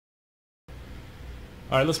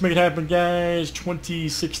All right, let's make it happen, guys.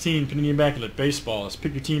 2016 Panini Immaculate Baseball. Let's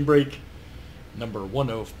pick your team break. Number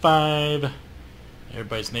 105.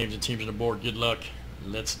 Everybody's names and teams on the board. Good luck.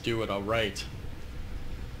 Let's do it. All right.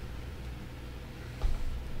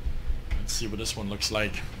 Let's see what this one looks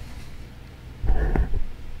like.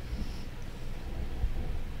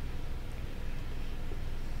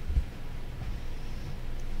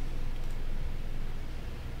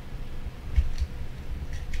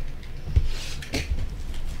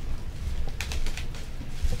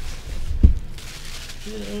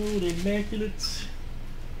 Good old Immaculate.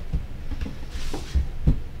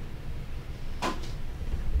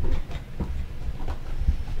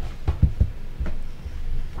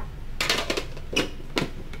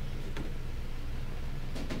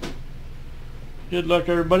 Good luck,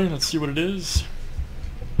 everybody. Let's see what it is.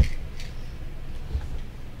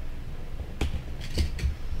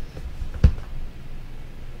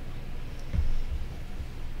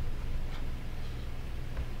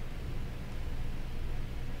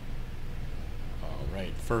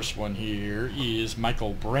 First one here is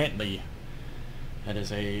Michael Brantley. That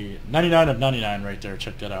is a 99 of 99 right there.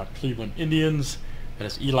 Check that out. Cleveland Indians. That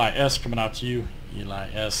is Eli S. coming out to you. Eli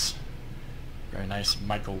S. Very nice.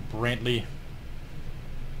 Michael Brantley.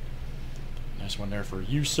 Nice one there for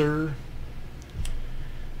you, sir.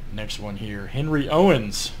 Next one here, Henry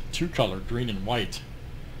Owens. Two-color, green and white.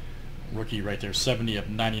 Rookie right there, 70 of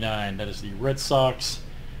 99. That is the Red Sox.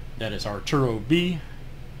 That is Arturo V.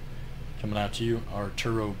 Coming out to you,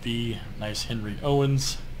 Arturo V. Nice Henry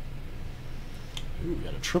Owens. Ooh, we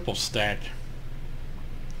got a triple stack.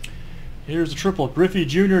 Here's a triple. Griffey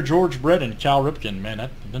Jr., George Brett, and Cal Ripken. Man,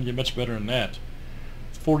 that doesn't get much better than that.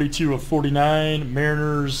 42 of 49.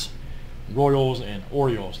 Mariners, Royals, and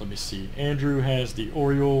Orioles. Let me see. Andrew has the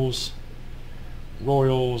Orioles.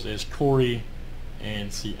 Royals is Corey.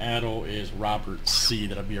 And Seattle is Robert C.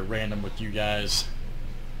 That'll be a random with you guys.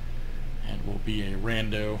 And will be a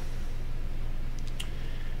rando.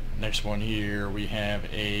 Next one here, we have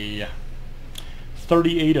a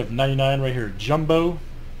 38 of 99 right here, Jumbo.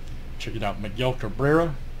 Check it out, Miguel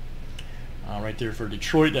Cabrera. Right there for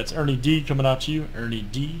Detroit, that's Ernie D coming out to you. Ernie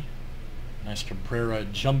D. Nice Cabrera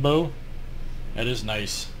Jumbo. That is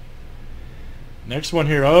nice. Next one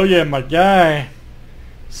here, oh yeah, my guy.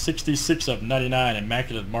 66 of 99,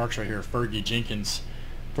 Immaculate Marks right here, Fergie Jenkins.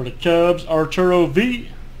 For the Cubs, Arturo V.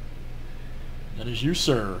 That is you,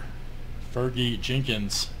 sir. Fergie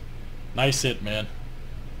Jenkins. Nice hit, man.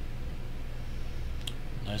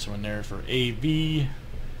 Nice one there for AV.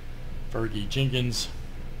 Fergie Jenkins.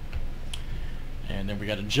 And then we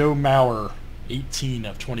got a Joe Mauer, 18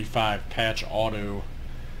 of 25, patch auto.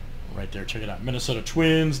 Right there, check it out. Minnesota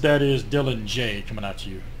Twins, that is Dylan J coming out to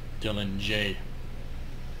you. Dylan J.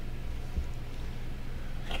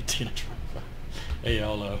 18 of 25.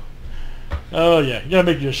 ALO. Oh yeah, you gotta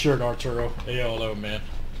make you a shirt, Arturo. ALO, man.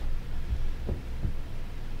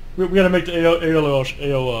 We gotta make the ALO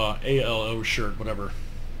shirt, whatever.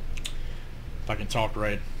 If I can talk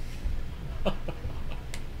right.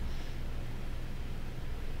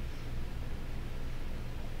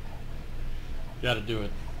 Gotta do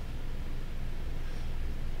it.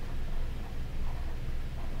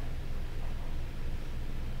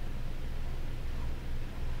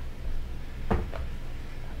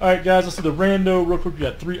 Alright guys, let's do the rando real quick. We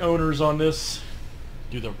got 3 owners on this.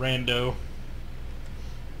 Do the rando.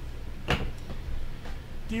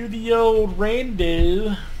 Do the old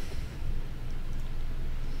rando.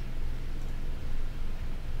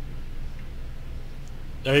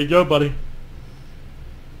 There you go, buddy.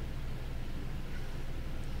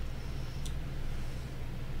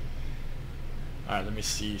 Alright, let me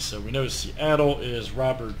see. So we know Seattle is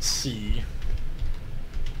Robert C.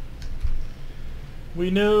 We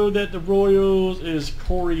know that the Royals is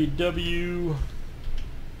Corey W.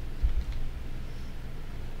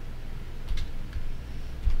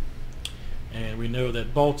 And we know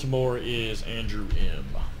that Baltimore is Andrew M.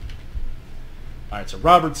 Alright, so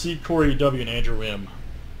Robert C., Corey W., and Andrew M.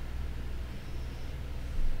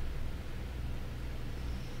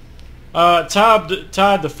 Todd,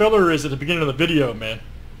 the filler is at the beginning of the video, man.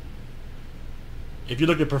 If you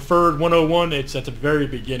look at Preferred 101, it's at the very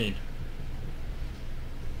beginning.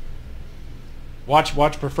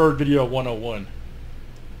 Watch Preferred Video 101.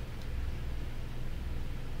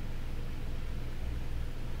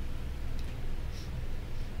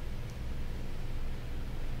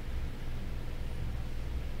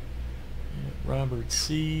 Robert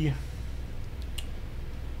C.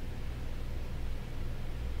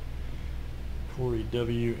 Corey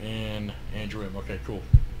W. and Andrew M. Okay, cool.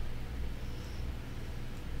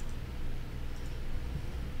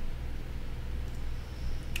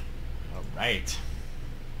 right.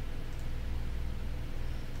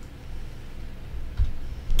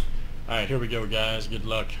 Alright, here we go, guys. Good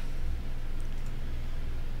luck.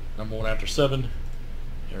 Number 1 after 7.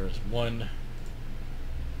 There's 1,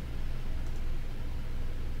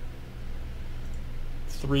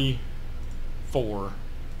 3, 4,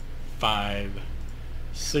 5,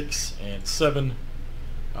 6, and 7.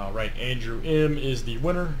 Alright, Andrew M is the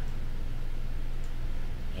winner.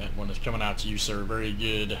 That one is coming out to you, sir. Very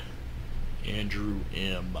good, Andrew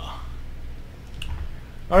M.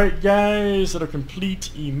 Alright, guys, that'll complete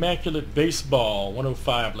Immaculate Baseball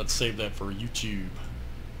 105. Let's save that for YouTube.